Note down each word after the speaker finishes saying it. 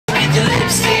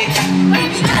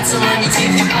So let me tip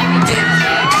you up and dip.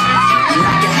 You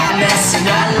like a hot mess and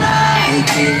I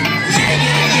like it. Yeah,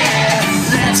 yeah,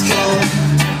 yeah, let's go.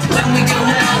 When we go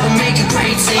out, we'll make a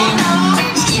great team.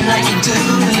 Eat like you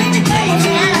do.